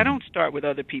me? See, I don't start with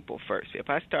other people first. If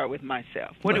I start with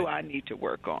myself, what do I need to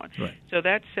work on? Right. So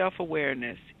that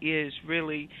self-awareness is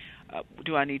really,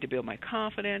 do I need to build my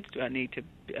confidence? Do I need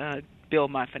to build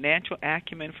my financial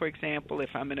acumen, for example?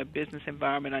 If I'm in a business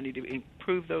environment, I need to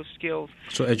improve those skills.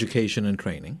 So education and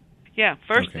training. Yeah,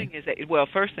 first thing is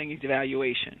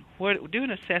evaluation. Do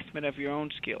an assessment of your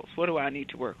own skills. What do I need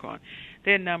to work on?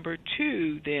 Then number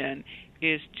 2 then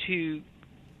is to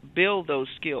build those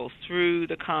skills through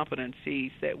the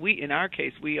competencies that in our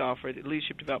case, we offer the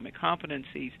leadership development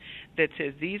competencies that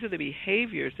says these are the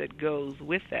behaviors that goes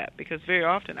with that. Because very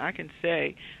often I can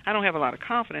say, I don't have a lot of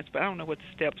confidence, but I don't know what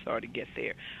the steps are to get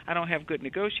there. I don't have good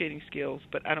negotiating skills,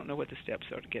 but I don't know what the steps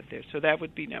are to get there. So that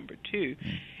would be number two.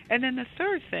 And then the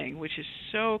third thing, which is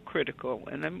so critical,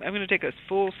 and I'm going to take us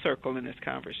full circle in this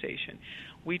conversation.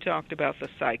 We talked about the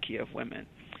psyche of women.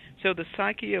 So the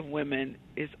psyche of women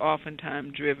is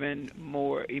oftentimes driven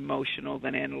more emotional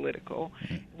than analytical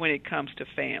when it comes to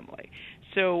family.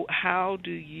 So how do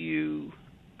you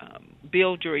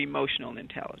build your emotional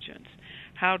intelligence?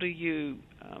 How do you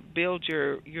build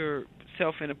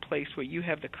yourself in a place where you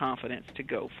have the confidence to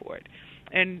go for it?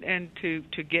 And to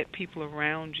get people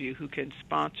around you who can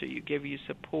sponsor you, give you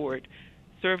support,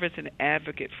 serve as an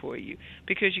advocate for you,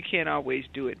 because you can't always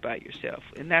do it by yourself.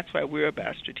 And that's why we're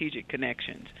about strategic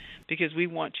connections, because we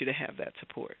want you to have that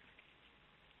support.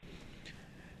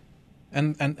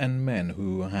 And men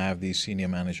who have these senior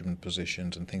management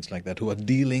positions and things like that, who are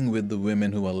dealing with the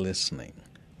women who are listening,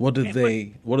 what are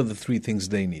the three things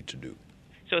they need to do?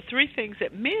 So 3 things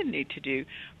that men need to do.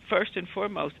 First and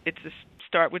foremost, it's to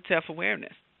start with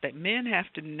self-awareness. That men have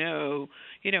to know,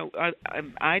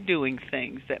 am I doing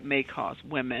things that may cause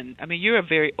women? I mean, you're a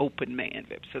very open man,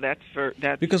 Vip, so that's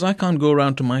because I can't go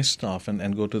around to my staff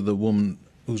and go to the woman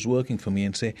who's working for me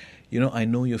and say, I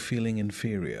know you're feeling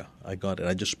inferior. I got it.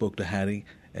 I just spoke to Harry,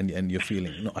 and you're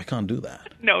feeling. No, I can't do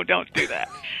that. No, don't do that.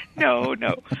 No.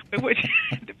 But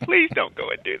please don't go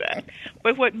and do that.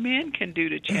 But what men can do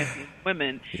to champion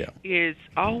women is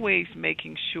always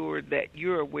making sure that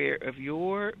you're aware of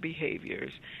your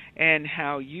behaviors and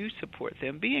how you support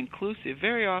them. Be inclusive.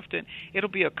 Very often it'll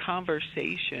be a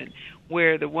conversation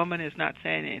where the woman is not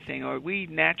saying anything, or we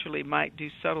naturally might do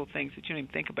subtle things that you don't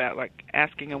even think about, like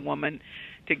asking a woman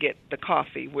to get the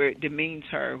coffee, where it demeans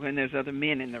her when there's other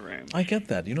men in the room. I get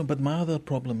that, but my other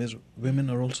problem is women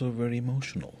are also very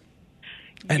emotional.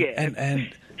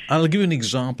 And I'll give you an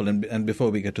example, and before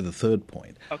we get to the third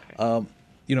point. Okay.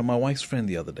 My wife's friend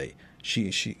the other day,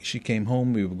 she came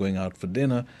home, we were going out for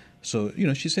dinner, so,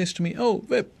 she says to me, "Oh,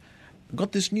 Vip,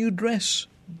 got this new dress,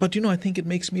 but, I think it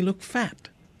makes me look fat."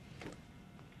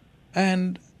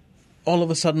 And all of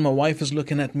a sudden my wife is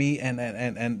looking at me, and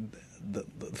the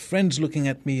friend's looking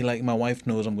at me like my wife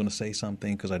knows I'm going to say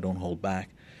something because I don't hold back.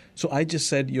 So I just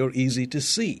said, "You're easy to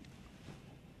see."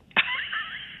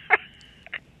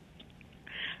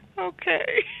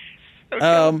 Okay.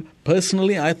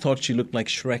 Personally, I thought she looked like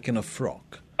Shrek in a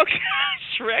frock. Okay,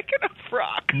 Shrek in a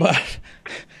frock.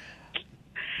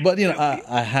 But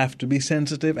I have to be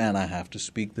sensitive and I have to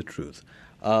speak the truth.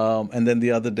 And then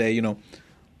the other day,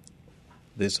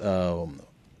 this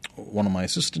one of my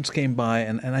assistants came by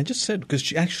and I just said, because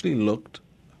she actually looked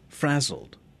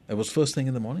frazzled. It was first thing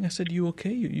in the morning. I said, "You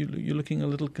okay? You're looking a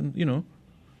little,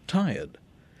 tired."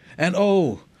 And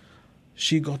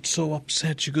she got so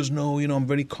upset. She goes, "No, I'm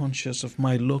very conscious of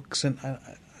my looks." And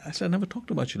I said, "I never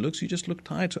talked about your looks. You just look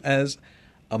tired." So as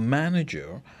a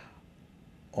manager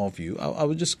of you, I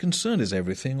was just concerned, is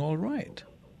everything all right?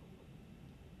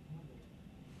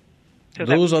 So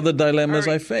those are the dilemmas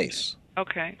I face.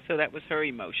 Okay, so that was her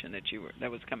emotion that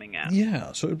was coming out.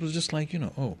 Yeah, so it was just like,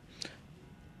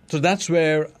 So that's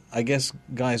where I guess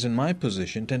guys in my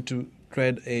position tend to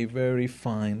tread a very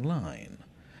fine line.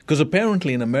 Because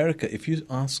apparently in America, if you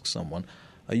ask someone,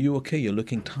 "Are you okay? You're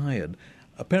looking tired,"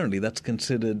 apparently that's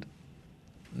considered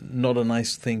not a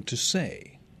nice thing to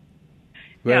say.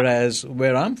 Whereas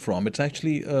where I'm from, it's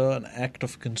actually an act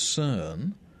of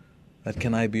concern that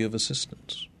can I be of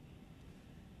assistance.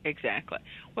 Exactly.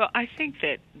 Well, I think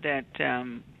that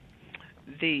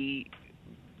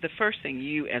the first thing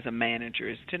you as a manager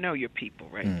is to know your people,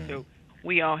 right? So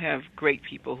we all have great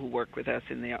people who work with us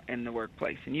in the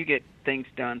workplace, and you get things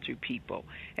done through people.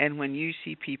 And when you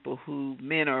see people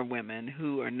men or women,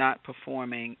 who are not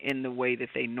performing in the way that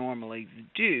they normally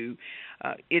do,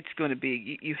 it's going to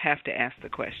be, you have to ask the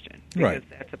question, because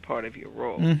that's a part of your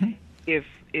role. Mm-hmm.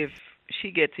 If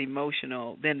she gets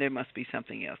emotional, then there must be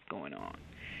something else going on.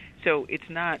 So it's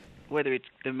not whether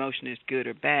the emotion is good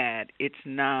or bad, it's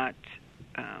not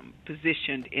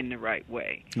positioned in the right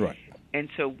way. Right. And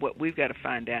so what we've got to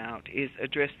find out is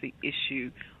address the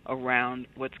issue around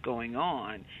what's going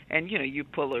on. And, you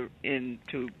pull her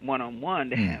into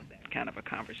one-on-one to have that kind of a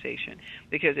conversation.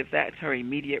 Because if that's her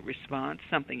immediate response,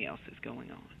 something else is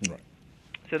going on. Right.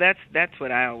 So that's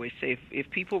what I always say. If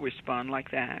people respond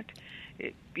like that,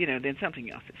 then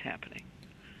something else is happening.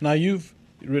 Now you've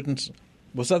written,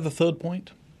 was that the third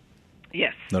point?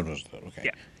 Yes. That was the third, okay.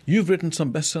 Yeah. You've written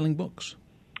some best-selling books.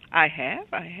 I have.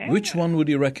 Which one would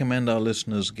you recommend our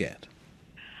listeners get?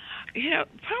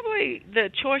 Probably the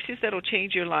choices that'll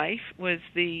change your life was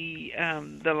the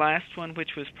last one,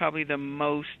 which was probably the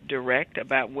most direct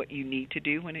about what you need to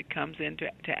do when it comes into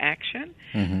action.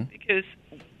 Mm-hmm. Because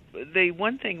the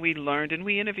one thing we learned, and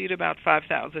we interviewed about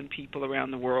 5,000 people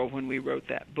around the world when we wrote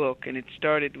that book, and it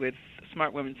started with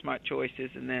Smart Women, Smart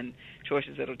Choices, and then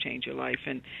Choices That'll Change Your Life.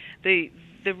 And the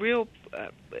real,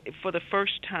 for the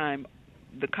first time,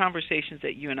 the conversations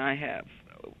that you and I have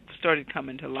started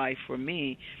coming to life for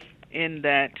me, in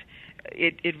that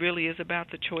it really is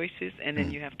about the choices, and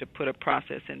then you have to put a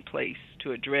process in place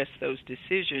to address those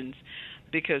decisions,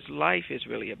 because life is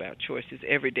really about choices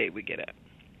every day we get up.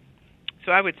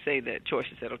 So I would say that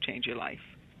Choices That'll Change Your Life.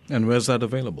 And where's that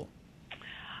available?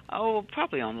 Oh,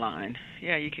 probably online.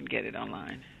 Yeah, you can get it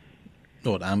online.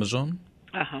 Oh, at Amazon?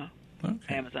 Uh-huh.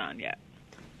 Okay. Amazon, yeah.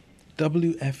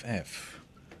 WFF.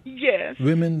 Yes.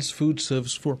 Women's Food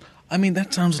Service Forum. I mean,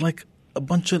 that sounds like a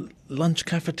bunch of lunch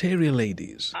cafeteria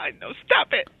ladies. I know.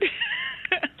 Stop it.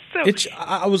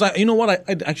 You know what?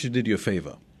 I actually did you a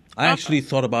favor. I actually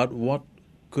thought about what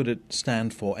could it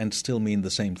stand for and still mean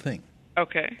the same thing.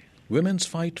 Okay. Women's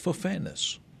Fight for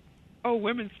Fairness. Oh,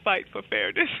 Women's Fight for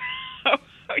Fairness.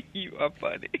 You are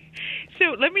funny.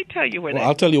 So let me tell you what. Well,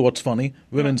 I'll tell you what's funny.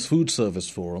 Women's Food Service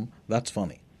Forum. That's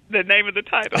funny. The name of the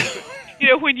title.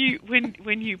 When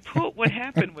you put, what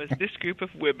happened was this group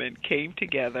of women came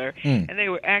together, and they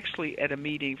were actually at a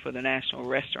meeting for the National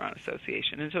Restaurant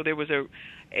Association, and so there was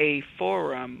a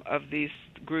forum of this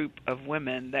group of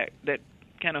women that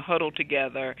kind of huddled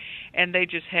together, and they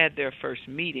just had their first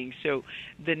meeting. So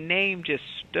the name just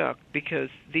stuck because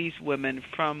these women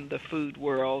from the food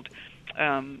world,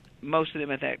 most of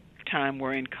them at that time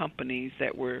were in companies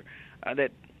that were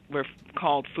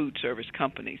called food service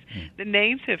companies. The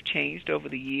names have changed over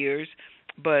the years,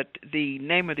 but the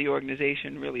name of the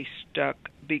organization really stuck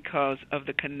because of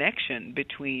the connection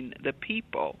between the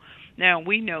people. Now,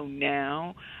 we know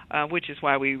now, which is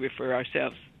why we refer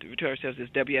ourselves as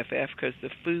WFF, because the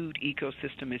food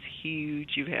ecosystem is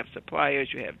huge. You have suppliers,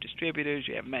 you have distributors,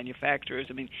 you have manufacturers.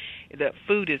 I mean, the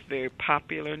food is very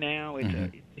popular now. It's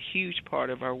a huge part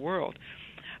of our world.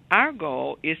 Our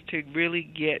goal is to really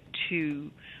get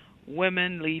to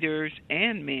women leaders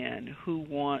and men who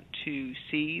want to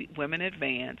see women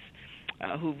advance,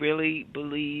 who really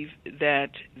believe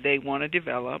that they want to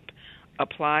develop,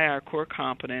 apply our core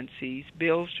competencies,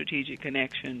 build strategic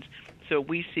connections, so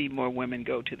we see more women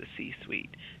go to the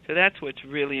C-suite. So that's what's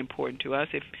really important to us.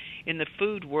 If in the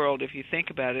food world, if you think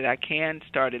about it, I can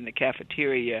start in the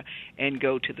cafeteria and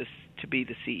go to be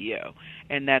the CEO,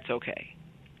 and that's okay.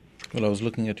 Well, I was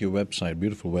looking at your website,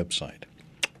 beautiful website.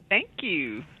 Thank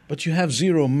you. But you have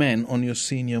 0 men on your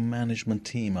senior management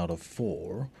team out of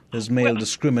 4. There's male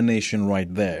discrimination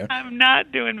right there. I'm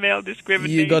not doing male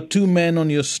discrimination. You got 2 men on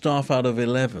your staff out of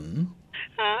 11.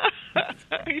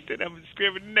 He said I'm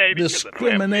discriminating.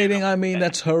 Discriminating, I mean,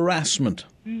 that's harassment.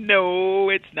 No,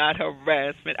 it's not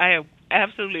harassment. I have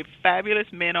absolutely fabulous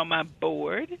men on my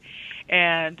board.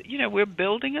 And, we're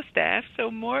building a staff,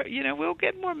 so more, we'll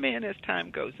get more men as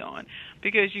time goes on.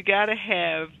 Because you got to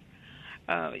have,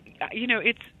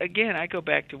 it's, again, I go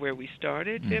back to where we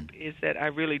started, Vip, is that I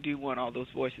really do want all those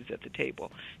voices at the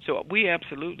table. So we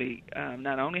absolutely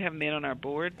not only have men on our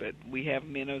board, but we have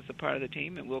men as a part of the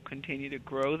team, and we'll continue to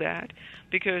grow that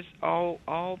because all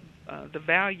the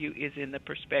value is in the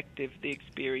perspective, the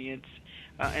experience,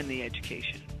 and the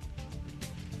education.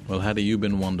 Well, Hattie, you've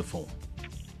been wonderful.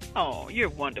 Oh, you're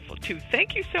wonderful, too.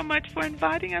 Thank you so much for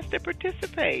inviting us to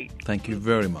participate. Thank you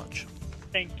very much.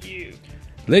 Thank you.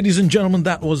 Ladies and gentlemen,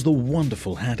 that was the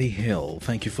wonderful Hattie Hill.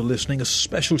 Thank you for listening. A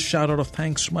special shout-out of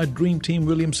thanks to my dream team,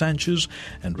 William Sanchez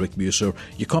and Rick Buser.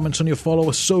 Your comments and your follow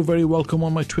are so very welcome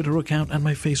on my Twitter account and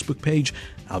my Facebook page.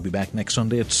 I'll be back next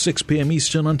Sunday at 6 p.m.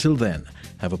 Eastern. Until then,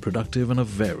 have a productive and a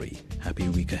very happy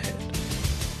week ahead.